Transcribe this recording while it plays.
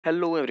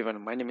Hello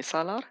everyone, my name is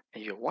Salar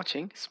and you're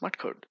watching Smart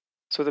Code.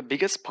 So the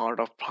biggest part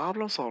of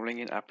problem solving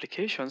in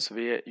applications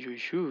where you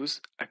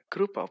use a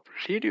group of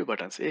radio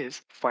buttons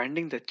is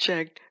finding the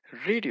checked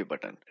radio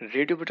button.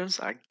 Radio buttons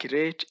are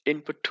great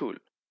input tool.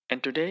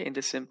 And today in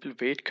this simple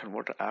weight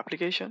converter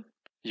application,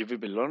 you will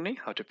be learning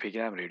how to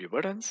program radio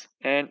buttons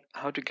and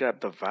how to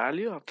grab the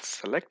value of the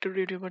selected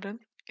radio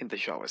button in the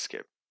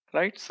JavaScript.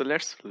 Right? So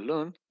let's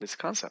learn this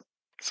concept.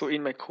 So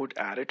in my code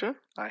editor,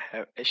 I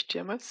have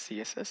HTML,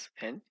 CSS,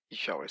 and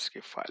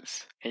JavaScript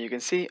files. And you can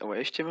see our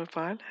HTML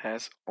file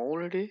has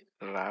already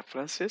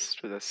references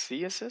to the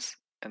CSS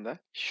and the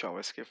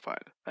JavaScript file,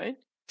 right?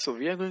 So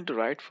we are going to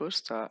write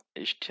first the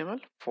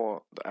HTML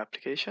for the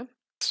application.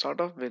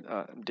 Start off with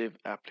a div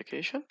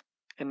application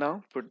and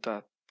now put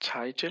the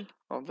title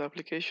of the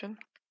application.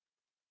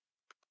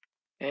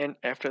 And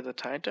after the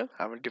title,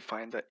 I will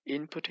define the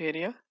input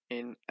area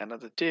in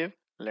another div.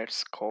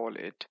 Let's call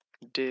it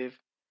div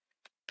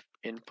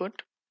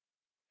input,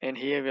 and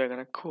here we are going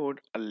to code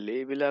a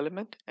label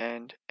element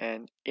and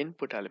an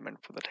input element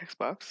for the text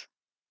box,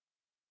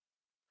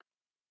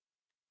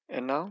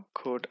 and now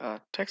code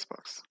a text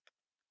box.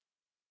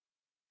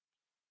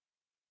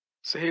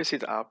 So here you see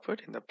the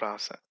output in the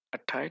browser: a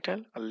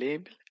title, a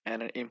label,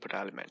 and an input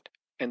element,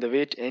 and the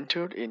weight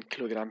entered in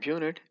kilogram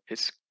unit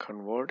is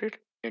converted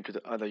into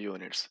the other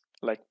units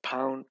like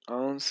pound,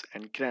 ounce,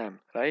 and gram,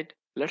 right?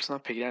 Let's now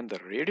program the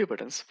radio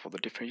buttons for the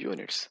different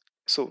units.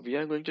 So we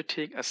are going to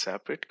take a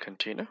separate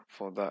container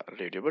for the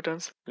radio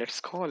buttons.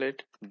 Let's call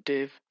it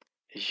div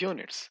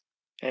units.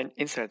 And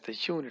inside the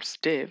units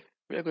div,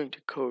 we are going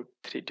to code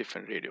three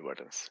different radio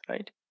buttons,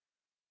 right?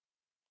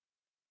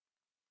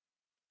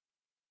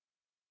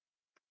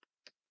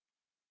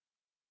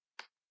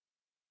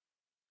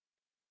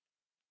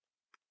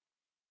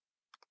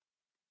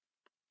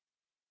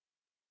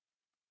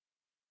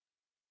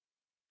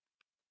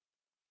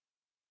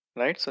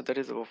 Right, so that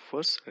is our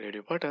first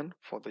radio button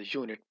for the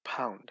unit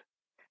pound.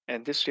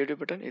 And this radio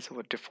button is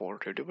our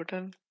default radio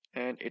button,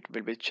 and it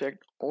will be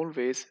checked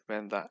always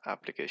when the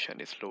application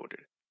is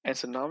loaded. And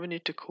so now we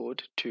need to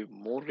code two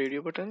more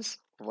radio buttons,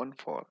 one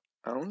for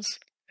ounce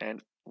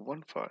and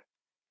one for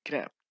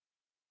gram.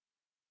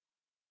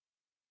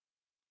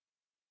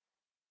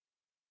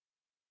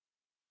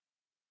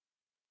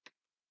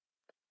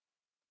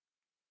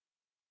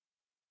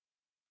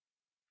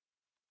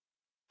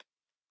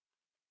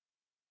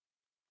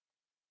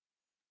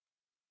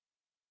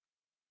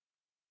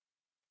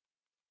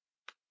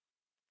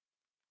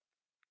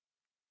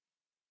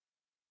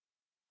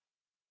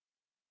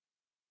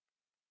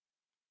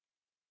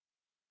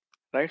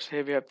 Right, so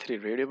here we have three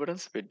radio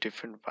buttons with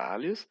different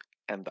values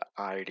and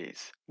the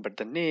IDs, but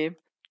the name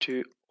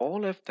to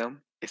all of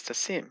them is the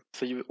same.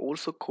 So you will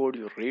also code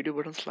your radio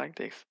buttons like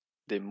this.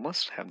 They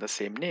must have the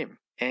same name,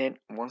 and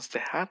once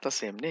they have the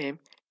same name,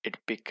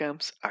 it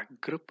becomes a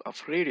group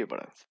of radio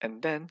buttons,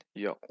 and then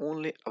you're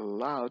only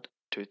allowed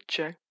to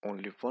check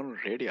only one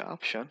radio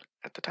option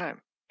at the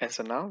time. And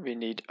so now we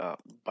need a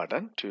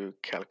button to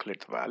calculate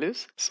the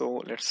values.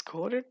 So let's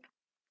code it.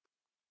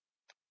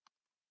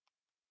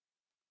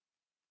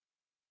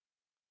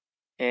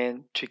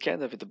 And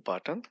together with the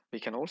button, we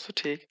can also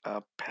take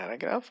a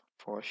paragraph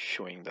for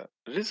showing the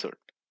result,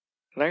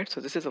 right?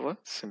 So this is our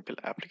simple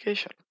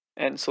application.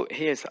 And so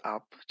here's the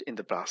output in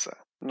the browser.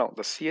 Now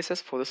the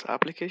CSS for this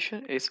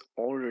application is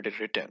already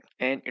written,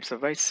 and it's a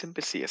very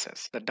simple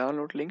CSS. The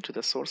download link to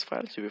the source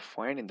files you will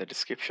find in the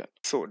description.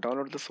 So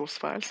download the source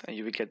files and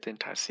you will get the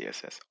entire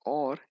CSS,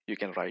 or you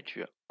can write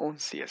your own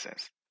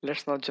CSS.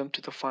 Let's now jump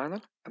to the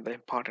final and the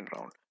important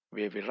round,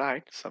 where we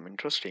write some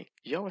interesting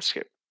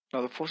JavaScript. Now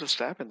the first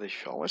step in the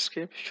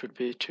JavaScript should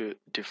be to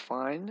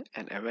define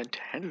an event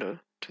handler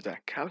to the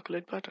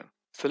calculate button.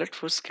 So let's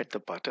first get the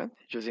button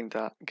using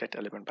the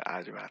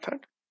getElementById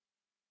method.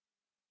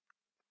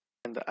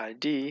 And the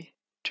ID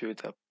to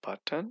the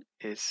button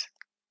is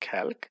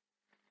calc,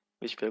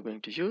 which we're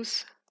going to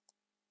use.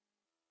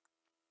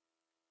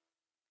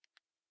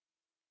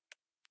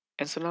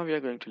 And so now we are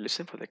going to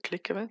listen for the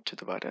click event to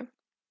the button,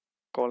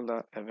 call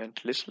the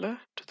event listener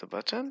to the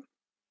button,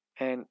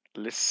 and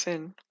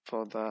listen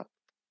for the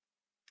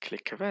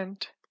click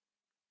event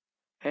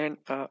and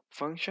a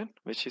function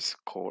which is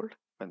called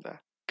when the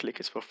click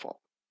is performed.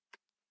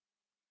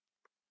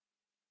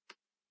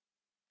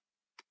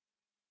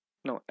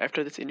 Now,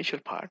 after this initial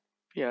part,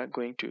 we are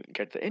going to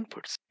get the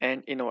inputs.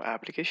 And in our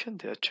application,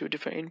 there are two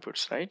different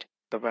inputs, right?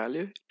 The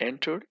value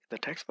entered in the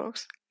text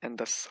box and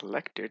the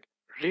selected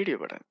radio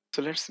button.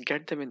 So let's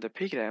get them in the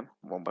program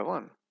one by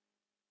one.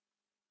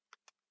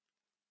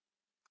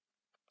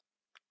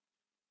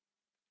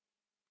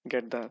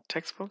 Get the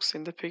text box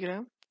in the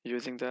program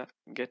using the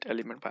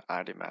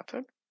getElementById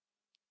method.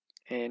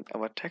 And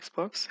our text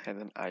box has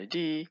an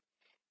ID,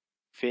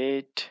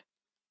 weight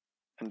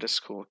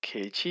underscore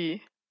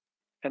kg.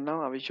 And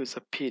now I will use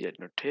a period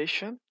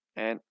notation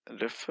and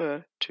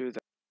refer to the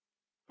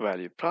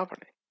value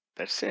property.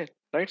 That's it,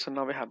 right? So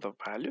now we have the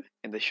value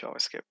in the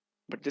JavaScript,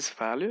 but this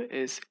value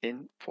is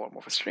in form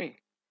of a string.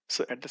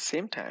 So at the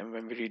same time,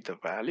 when we read the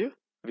value,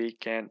 we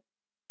can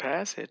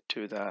pass it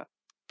to the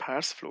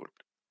parse float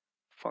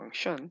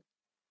function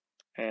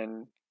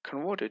and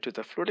convert it to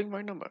the floating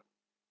point number.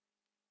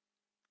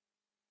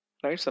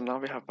 Right, so now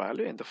we have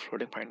value in the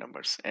floating point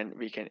numbers and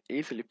we can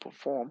easily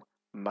perform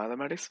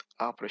mathematics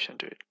operation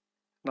to it.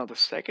 Now the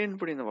second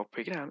input in our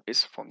program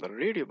is from the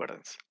radio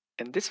buttons,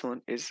 and this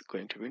one is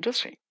going to be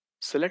interesting.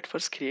 So let's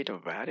first create a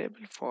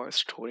variable for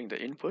storing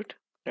the input.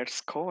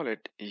 Let's call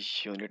it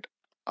unit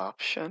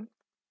option.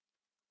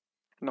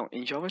 Now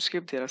in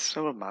JavaScript there are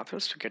several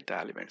methods to get the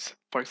elements.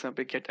 For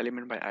example, get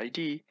element by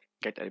ID,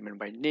 get element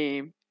by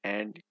name,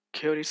 and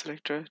query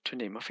selector, to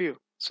name a few.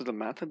 So the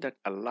method that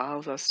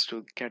allows us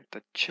to get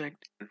the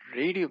checked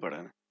radio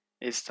button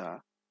is the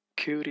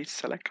query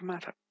selector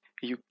method.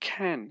 You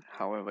can,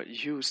 however,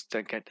 use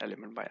the get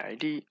element by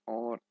ID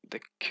or the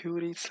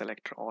query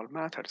selector all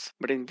methods.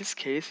 But in this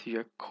case,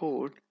 your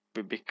code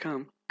will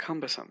become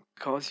cumbersome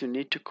because you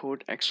need to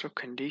code extra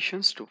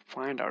conditions to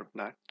find out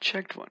the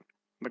checked one.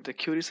 But the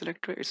query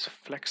selector is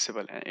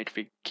flexible and it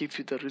will give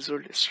you the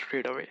result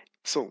straight away.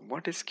 So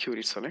what is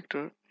query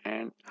selector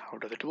and how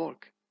does it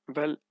work?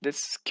 Well,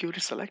 this query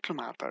selector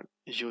method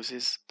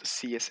uses the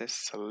CSS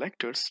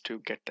selectors to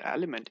get the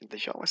element in the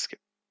JavaScript.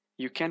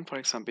 You can, for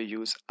example,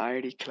 use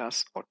ID,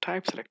 class, or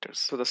type selectors.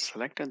 So the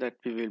selector that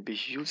we will be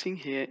using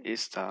here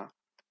is the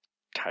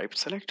type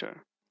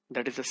selector.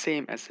 That is the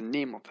same as the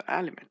name of the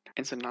element.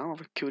 And so now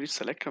our query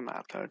selector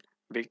method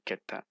will get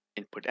the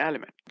input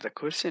element. The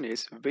question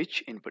is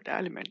which input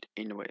element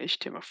in our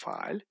HTML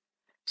file.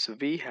 So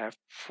we have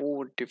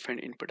 4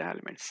 different input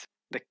elements.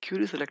 The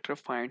query selector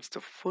finds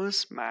the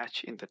first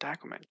match in the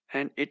document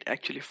and it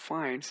actually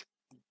finds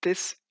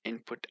this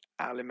input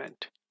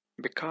element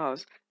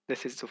because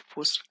this is the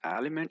first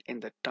element in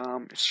the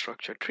term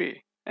structure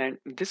tree. And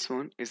this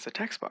one is the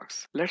text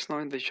box. Let's now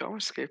in the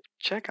JavaScript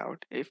check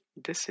out if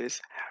this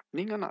is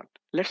happening or not.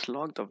 Let's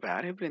log the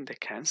variable in the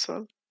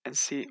console and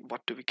see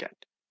what do we get.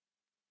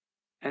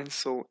 And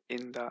so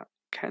in the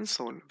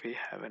console we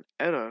have an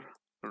error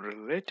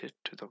related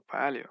to the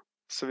value.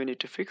 So we need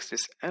to fix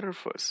this error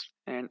first.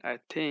 And I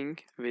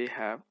think we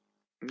have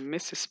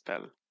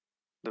misspelled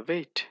the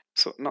weight.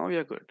 So now we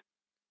are good.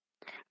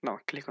 Now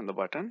click on the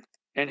button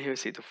and here you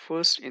see the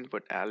first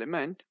input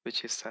element,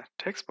 which is the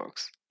text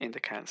box in the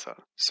console.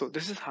 So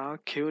this is how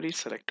query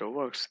selector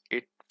works.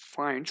 It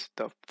finds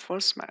the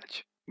first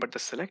match, but the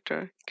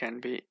selector can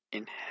be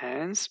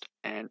enhanced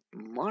and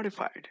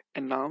modified.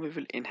 And now we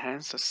will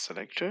enhance the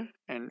selector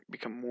and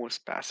become more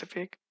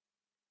specific.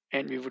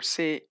 And we would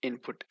say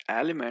input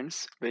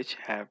elements which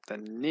have the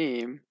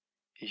name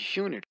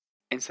unit.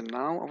 And so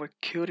now our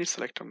query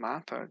selector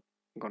method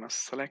gonna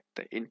select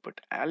the input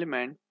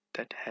element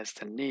that has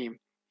the name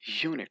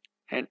unit.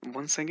 And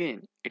once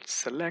again, it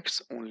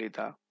selects only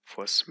the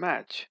first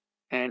match.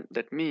 And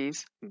that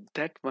means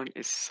that one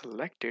is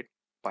selected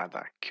by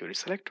the query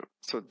selector.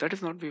 So that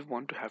is not we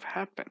want to have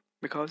happen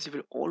because you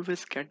will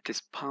always get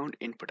this bound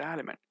input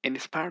element. In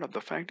spite of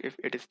the fact if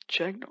it is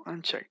checked or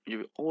unchecked, you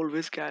will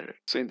always get it.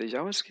 So in the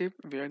JavaScript,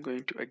 we are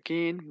going to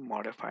again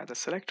modify the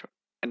selector.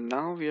 And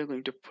now we are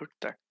going to put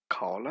the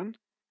colon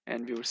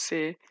and we will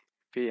say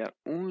we are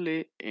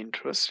only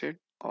interested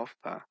of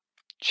the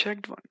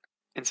checked one.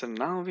 And so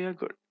now we are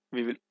good.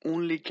 We will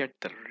only get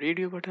the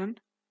radio button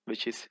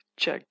which is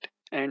checked.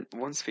 And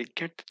once we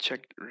get the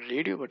checked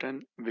radio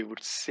button, we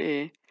would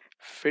say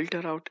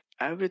filter out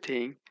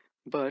everything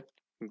but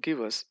give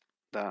us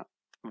the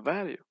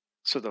value.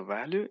 So the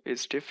value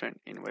is different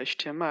in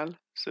HTML.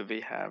 So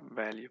we have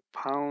value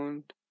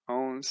pound,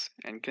 ounce,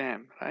 and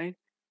gram, right?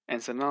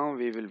 And so now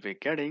we will be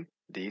getting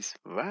these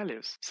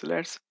values. So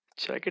let's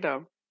check it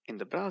out in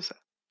the browser.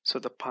 So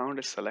the pound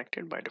is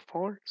selected by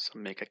default. So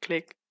make a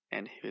click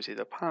and here you see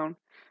the pound.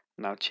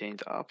 Now change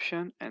the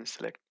option and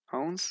select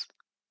ounce.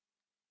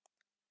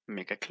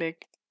 Make a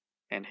click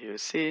and here you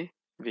see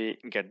we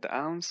get the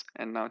ounce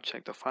and now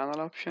check the final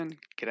option,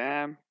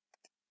 gram,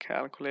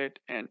 calculate,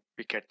 and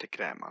we get the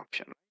gram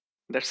option.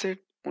 That's it.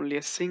 Only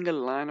a single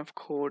line of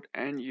code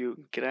and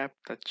you grab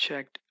the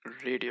checked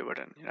radio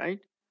button, right?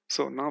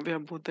 So now we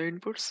have both the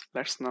inputs.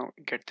 Let's now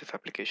get this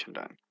application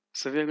done.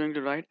 So we are going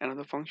to write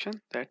another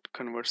function that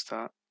converts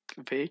the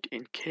weight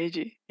in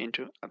kg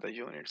into other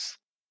units.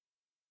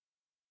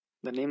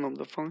 The name of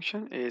the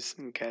function is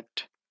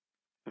get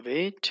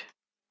weight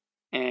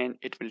and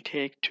it will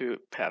take two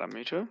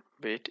parameter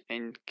weight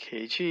in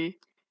kg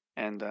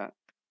and the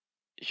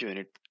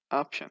unit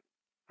option,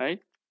 right?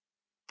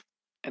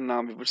 And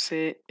now we would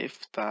say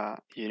if the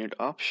unit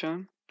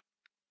option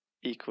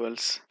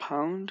equals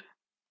pound,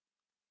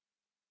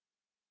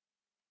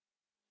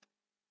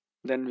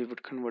 then we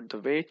would convert the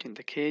weight in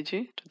the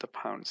kg to the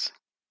pounds.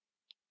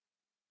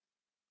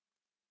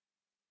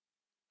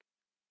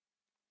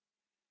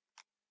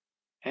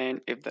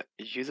 And if the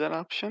user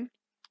option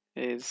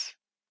is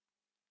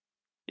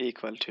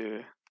equal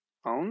to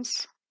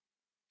ounce,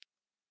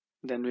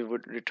 then we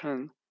would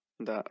return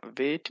the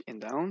weight in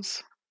the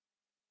ounce.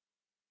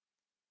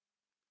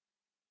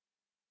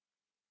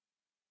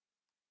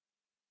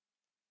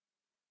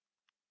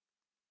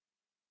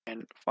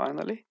 And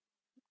finally,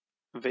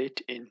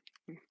 weight in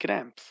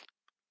grams.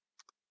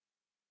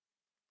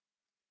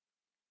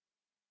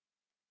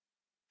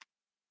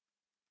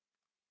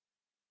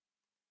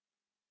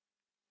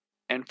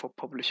 And for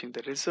publishing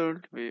the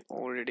result, we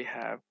already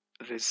have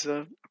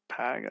result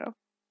paragraph.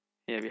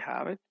 Here we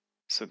have it.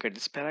 So get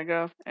this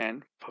paragraph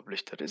and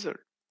publish the result.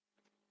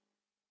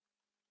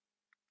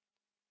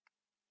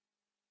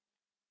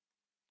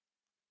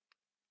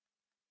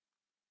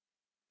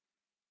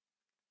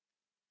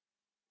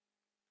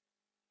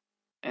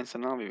 And so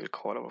now we will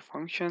call our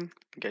function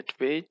get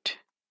weight,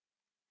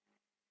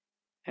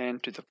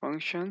 and to the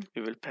function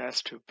we will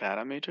pass two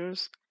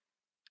parameters,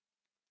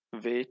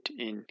 weight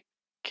in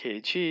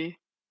kg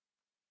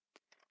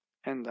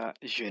and the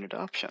unit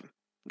option.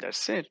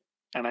 That's it.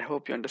 And I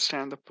hope you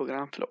understand the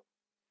program flow.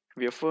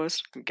 We are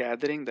first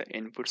gathering the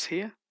inputs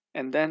here,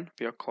 and then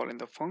we are calling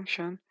the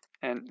function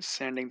and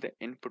sending the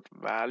input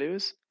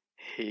values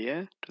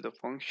here to the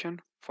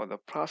function for the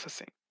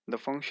processing. The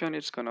function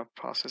is going to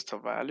process the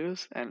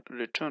values and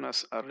return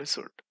us a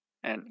result,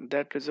 and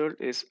that result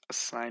is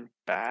assigned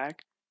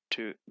back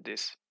to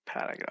this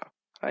paragraph,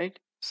 right?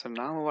 So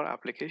now our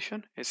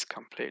application is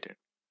completed.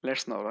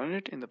 Let's now run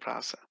it in the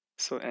browser.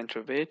 So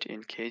enter weight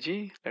in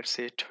kg, let's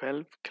say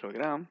 12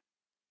 kilogram.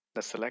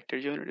 The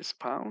selected unit is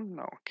pound.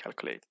 Now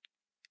calculate,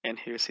 and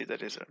here you see the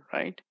result,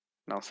 right?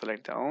 Now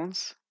select the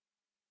ounce,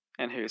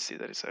 and here you see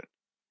the result.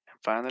 And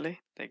finally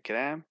the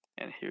gram,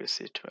 and here you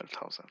see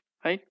 12,000,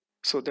 right?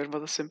 So that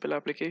was a simple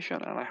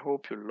application, and I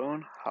hope you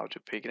learn how to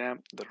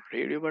program the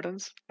radio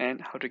buttons and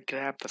how to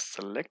grab the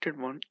selected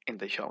one in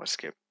the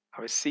JavaScript.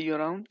 I will see you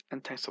around,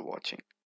 and thanks for watching.